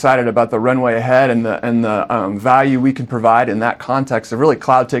very excited about the runway ahead and the value we can provide in that context of really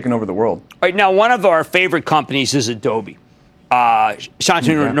cloud taking over the world. All right, now, one of our favorite companies is Adobe.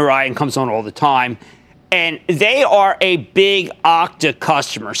 Shantanu Narayan comes on all the time. And they are a big Okta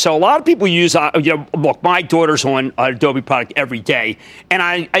customer. So a lot of people use, look, my daughter's on an Adobe product every day. And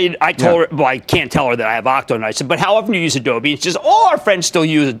I told her, well, I can't tell her that I have Okta. And I said, but how often do you use Adobe? And she says, all our friends still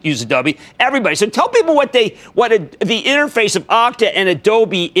use Adobe. Everybody. So tell people what the interface of Okta and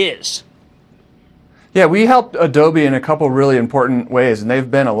Adobe is. Yeah, we helped Adobe in a couple really important ways, and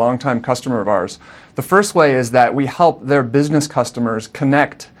they've been a longtime customer of ours. The first way is that we help their business customers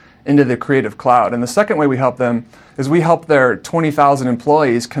connect into the Creative Cloud. And the second way we help them is we help their 20,000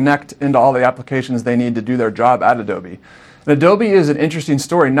 employees connect into all the applications they need to do their job at Adobe. And Adobe is an interesting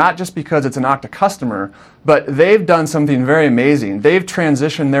story, not just because it's an Okta customer, but they've done something very amazing. They've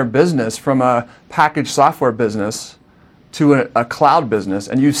transitioned their business from a packaged software business to a cloud business,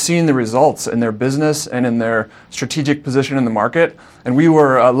 and you've seen the results in their business and in their strategic position in the market. And we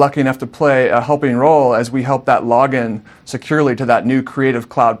were lucky enough to play a helping role as we helped that log in securely to that new Creative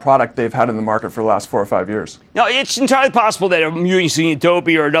Cloud product they've had in the market for the last 4 or 5 years. Now, it's entirely possible that I'm using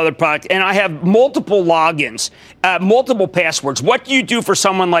Adobe or another product, and I have multiple logins, multiple passwords. What do you do for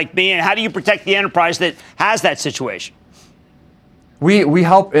someone like me, and how do you protect the enterprise that has that situation? We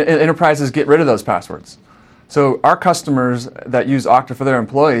help enterprises get rid of those passwords. So our customers that use Okta for their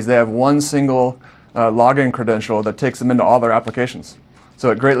employees, they have one single login credential that takes them into all their applications. So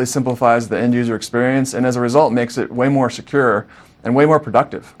it greatly simplifies the end user experience, and as a result makes it way more secure and way more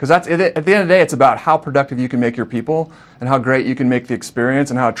productive. Because at the end of the day, it's about how productive you can make your people and how great you can make the experience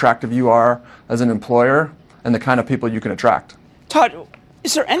and how attractive you are as an employer and the kind of people you can attract. Todd,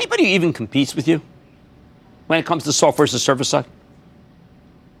 is there anybody who even competes with you when it comes to software as a service side?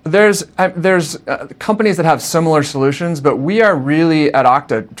 There's companies that have similar solutions, but we are really at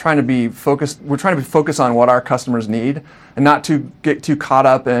Okta trying to be focused. We're trying to be focused on what our customers need and not to get too caught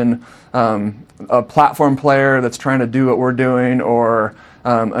up in a platform player that's trying to do what we're doing or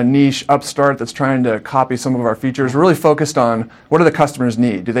a niche upstart that's trying to copy some of our features. We're really focused on what do the customers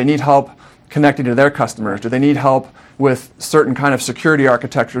need? Do they need help connecting to their customers? Do they need help with certain kind of security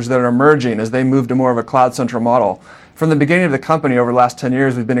architectures that are emerging as they move to more of a cloud-central model? From the beginning of the company over the last 10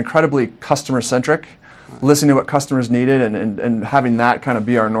 years, we've been incredibly customer-centric, listening to what customers needed and having that kind of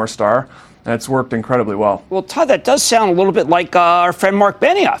be our North Star. And it's worked incredibly well. Well, Todd, that does sound a little bit like our friend Mark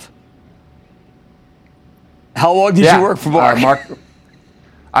Benioff. How long did you work for Mark?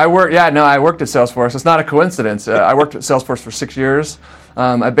 I worked at Salesforce. It's not a coincidence. I worked at Salesforce for 6 years.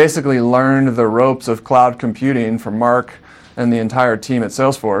 I basically learned the ropes of cloud computing from Mark and the entire team at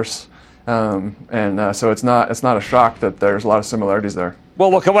Salesforce. So it's not a shock that there's a lot of similarities there. Well,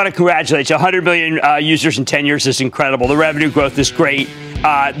 look, I want to congratulate you. 100 million users in 10 years is incredible. The revenue growth is great.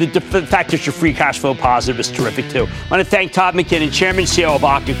 The fact that you're free cash flow positive is terrific, too. I want to thank Todd McKinnon, Chairman and CEO of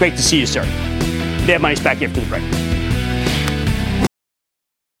Okta. Great to see you, sir. Mad Money's back after the break.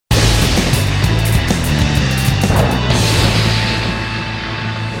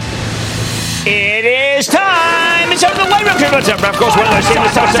 It is time. It's over the light room. Of course, one of those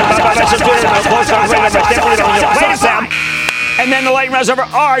and then the light round's over.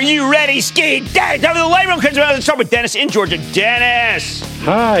 Are you ready, Ski? Dennis, over the light room comes around. Let's start with Dennis in Georgia. Dennis.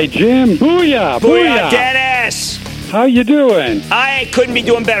 Hi, Jim. Booyah. Booyah, Dennis. How you doing? I couldn't be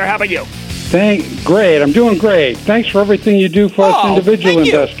doing better. How about you? Great. I'm doing great. Thanks for everything you do for us individual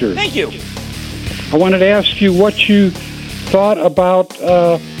investors. Thank you. I wanted to ask you what you thought about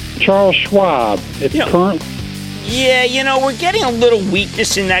Charles Schwab. Yeah, we're getting a little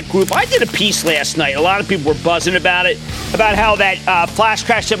weakness in that group. I did a piece last night. A lot of people were buzzing about it, about how that flash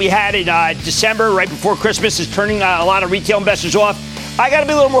crash that we had in December, right before Christmas, is turning a lot of retail investors off. I got to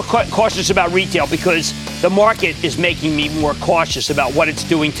be a little more cautious about retail because the market is making me more cautious about what it's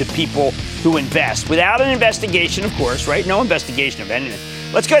doing to people who invest. Without an investigation, of course, right? No investigation of anything.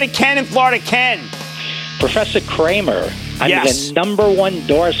 Let's go to Ken in Florida. Ken. Professor Kramer, I'm the #1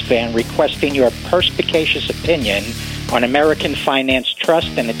 Doors fan requesting your perspicacious opinion on American Finance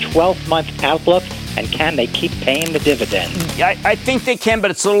Trust and the 12-month outlook, and can they keep paying the dividend? I think they can,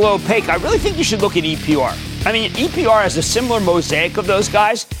 but it's a little opaque. I really think you should look at EPR. I mean, EPR has a similar mosaic of those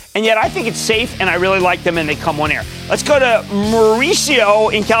guys, and yet I think it's safe, and I really like them, and they come on air. Let's go to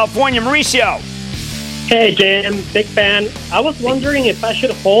Mauricio in California. Mauricio. Hey, Jim. Big fan. I was wondering if I should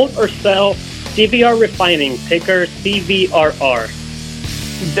hold or sell CVR Refining, ticker CVRR.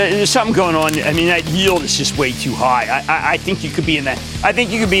 There's something going on. I mean, that yield is just way too high. I think you could be in that. I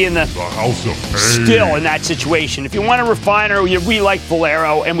think you could be in the House of Pain. Still in that situation. If you want a refiner, we like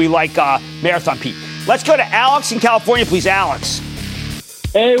Valero and we like Marathon Pete. Let's go to Alex in California, please, Alex.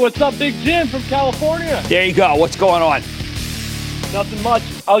 Hey, what's up, Big Jim from California? There you go. What's going on? Nothing much.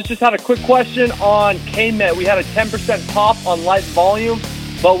 I just had a quick question on KMET. We had a 10% pop on light volume,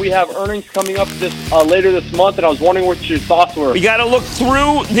 but we have earnings coming up later this month, and I was wondering what your thoughts were. We got to look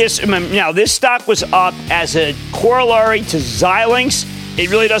through this. Now, this stock was up as a corollary to Xilinx.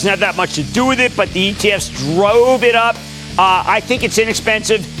 It really doesn't have that much to do with it, but the ETFs drove it up. I think it's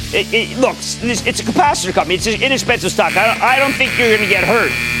inexpensive. Look, it's a capacitor company. It's an inexpensive stock. I don't think you're going to get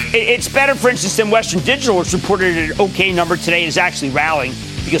hurt. It's better, for instance, than Western Digital, which reported an okay number today and is actually rallying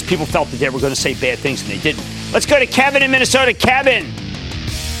because people felt that they were going to say bad things and they didn't. Let's go to Kevin in Minnesota. Kevin.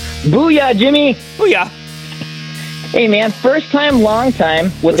 Booyah, Jimmy. Booyah. Hey, man, first time, long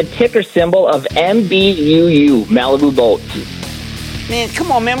time with the ticker symbol of MBUU, Malibu Boats. Man,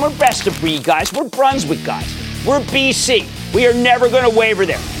 come on, man. We're best of breed guys. We're Brunswick guys. We're BC. We are never going to waver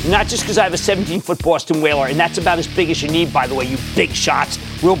there. Not just because I have a 17-foot Boston Whaler, and that's about as big as you need, by the way, you big shots.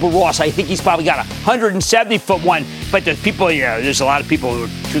 Wilbur Ross, I think he's probably got a 170-foot one, but there's people, there's a lot of people who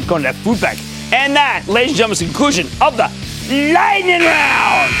are going to that food bank. And that, ladies and gentlemen, is the conclusion of the Lightning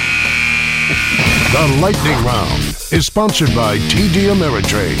Round. The Lightning Round is sponsored by TD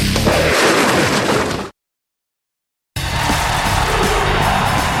Ameritrade.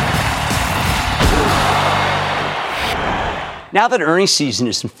 Now that earnings season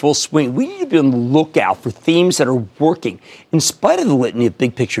is in full swing, we need to be on the lookout for themes that are working in spite of the litany of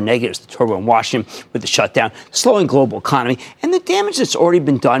big picture negatives, the turmoil in Washington with the shutdown, slowing global economy, and the damage that's already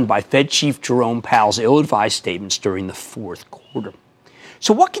been done by Fed Chief Jerome Powell's ill-advised statements during the fourth quarter.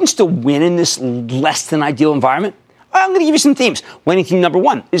 So what can still win in this less than ideal environment? I'm going to give you some themes. Winning theme number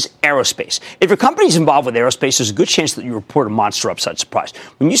one is aerospace. If your company is involved with aerospace, there's a good chance that you report a monster upside surprise.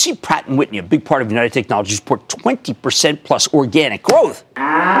 When you see Pratt & Whitney, a big part of United Technologies, report 20% plus organic growth,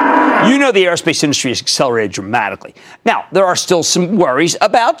 you know the aerospace industry has accelerated dramatically. Now, there are still some worries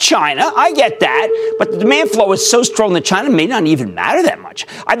about China. I get that. But the demand flow is so strong that China may not even matter that much.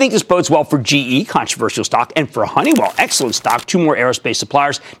 I think this bodes well for GE, controversial stock, and for Honeywell, excellent stock, two more aerospace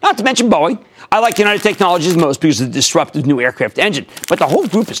suppliers, not to mention Boeing. I like United Technologies most because of the disruptive new aircraft engine, but the whole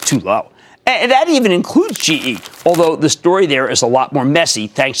group is too low. And that even includes GE, although the story there is a lot more messy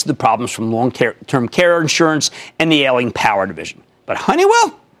thanks to the problems from long-term care insurance and the ailing power division. But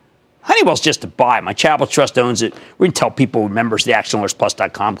Honeywell's just a buy. My Chapel Trust owns it. We're going to tell people who are members of the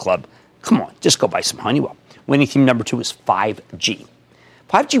ActionAlertsPlus.com club, come on, just go buy some Honeywell. Winning theme number two is 5G.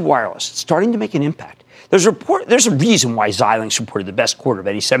 5G wireless, it's starting to make an impact. There's a reason why Xilinx reported the best quarter of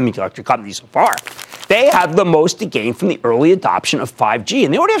any semiconductor company so far. They have the most to gain from the early adoption of 5G,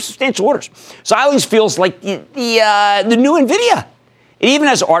 and they already have substantial orders. Xilinx feels like the new NVIDIA. It even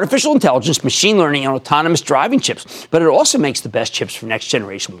has artificial intelligence, machine learning, and autonomous driving chips. But it also makes the best chips for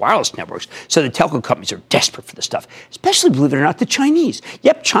next-generation wireless networks. So the telco companies are desperate for this stuff, especially, believe it or not, the Chinese.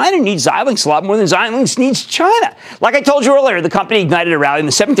 Yep, China needs Xilinx a lot more than Xilinx needs China. Like I told you earlier, the company ignited a rally in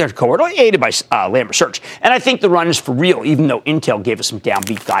the semiconductor cohort, aided by Lam Research. And I think the run is for real, even though Intel gave us some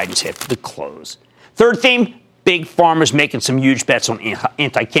downbeat guidance after the close. Third theme. Big pharma's making some huge bets on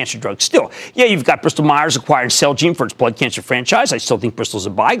anti-cancer drugs still. Yeah, you've got Bristol Myers acquiring Celgene for its blood cancer franchise. I still think Bristol's a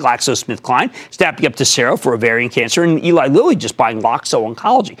buy. GlaxoSmithKline snapping up Tessera for ovarian cancer, and Eli Lilly just buying Loxo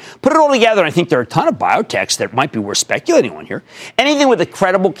Oncology. Put it all together, and I think there are a ton of biotechs that might be worth speculating on here. Anything with a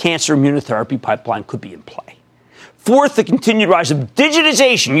credible cancer immunotherapy pipeline could be in play. Fourth, the continued rise of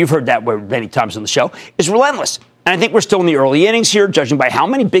digitization, you've heard that word many times on the show, is relentless. And I think we're still in the early innings here, judging by how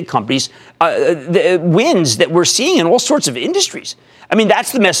many big companies, the wins that we're seeing in all sorts of industries. I mean,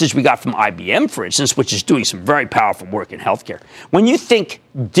 that's the message we got from IBM, for instance, which is doing some very powerful work in healthcare. When you think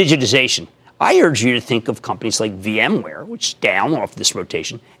digitization, I urge you to think of companies like VMware, which is down off this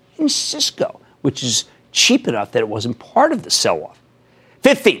rotation, and Cisco, which is cheap enough that it wasn't part of the sell-off.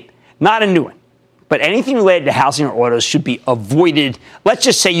 15, not a new one. But anything related to housing or autos should be avoided. Let's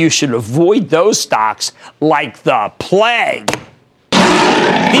just say you should avoid those stocks like the plague.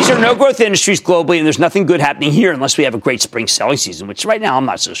 These are no-growth industries globally, and there's nothing good happening here unless we have a great spring selling season, which right now I'm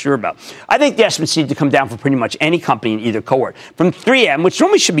not so sure about. I think the estimates need to come down for pretty much any company in either cohort. From 3M, which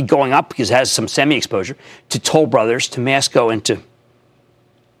normally should be going up because it has some semi-exposure, to Toll Brothers, to Masco, and to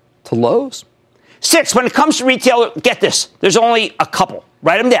Lowe's. 6, when it comes to retail, get this, there's only a couple.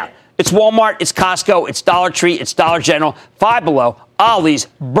 Write them down. It's Walmart, it's Costco, it's Dollar Tree, it's Dollar General, Five Below, Ollie's,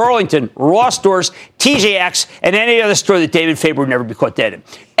 Burlington, Ross Stores, TJX, and any other store that David Faber would never be caught dead in.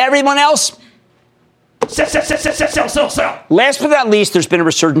 Everyone else, sell. Last but not least, there's been a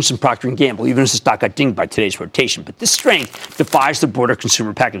resurgence in Procter & Gamble, even as the stock got dinged by today's rotation. But this strength defies the broader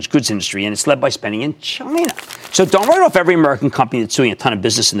consumer packaged goods industry, and it's led by spending in China. So don't write off every American company that's doing a ton of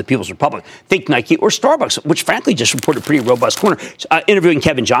business in the People's Republic. Think Nike or Starbucks, which frankly just reported a pretty robust quarter. Interviewing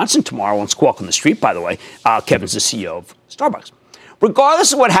Kevin Johnson tomorrow on Squawk on the Street, by the way. Kevin's the CEO of Starbucks.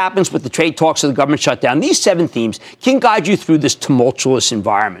 Regardless of what happens with the trade talks or the government shutdown, these 7 themes can guide you through this tumultuous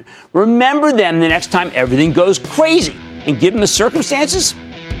environment. Remember them the next time everything goes crazy. And given the circumstances,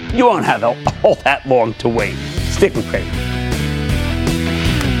 you won't have all that long to wait. Stick with Cramer.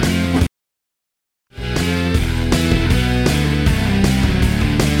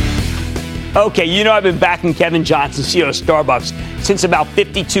 Okay, you know I've been backing Kevin Johnson, CEO of Starbucks, since about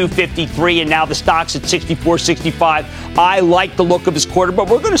 52, 53, and now the stock's at 64, 65. I like the look of his quarter, but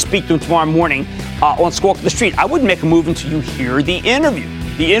we're going to speak to him tomorrow morning on Squawk the Street. I wouldn't make a move until you hear the interview.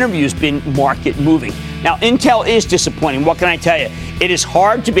 The interview has been market moving. Now, Intel is disappointing. What can I tell you? It is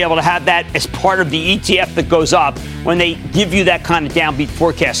hard to be able to have that as part of the ETF that goes up when they give you that kind of downbeat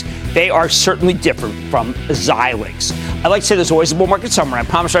forecast. They are certainly different from Xilinx. I like to say there's always a bull market somewhere. I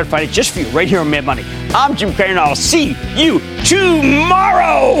promise I'll find it just for you right here on Mad Money. I'm Jim Cramer, and I'll see you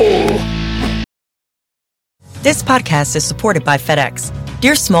tomorrow. This podcast is supported by FedEx.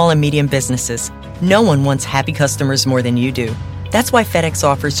 Dear small and medium businesses, no one wants happy customers more than you do. That's why FedEx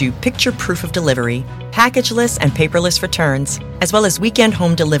offers you picture proof of delivery, packageless and paperless returns, as well as weekend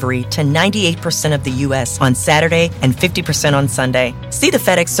home delivery to 98% of the U.S. on Saturday and 50% on Sunday. See the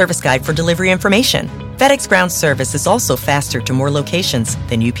FedEx service guide for delivery information. FedEx Ground service is also faster to more locations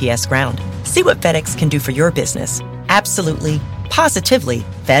than UPS Ground. See what FedEx can do for your business. Absolutely, positively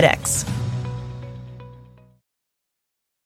FedEx.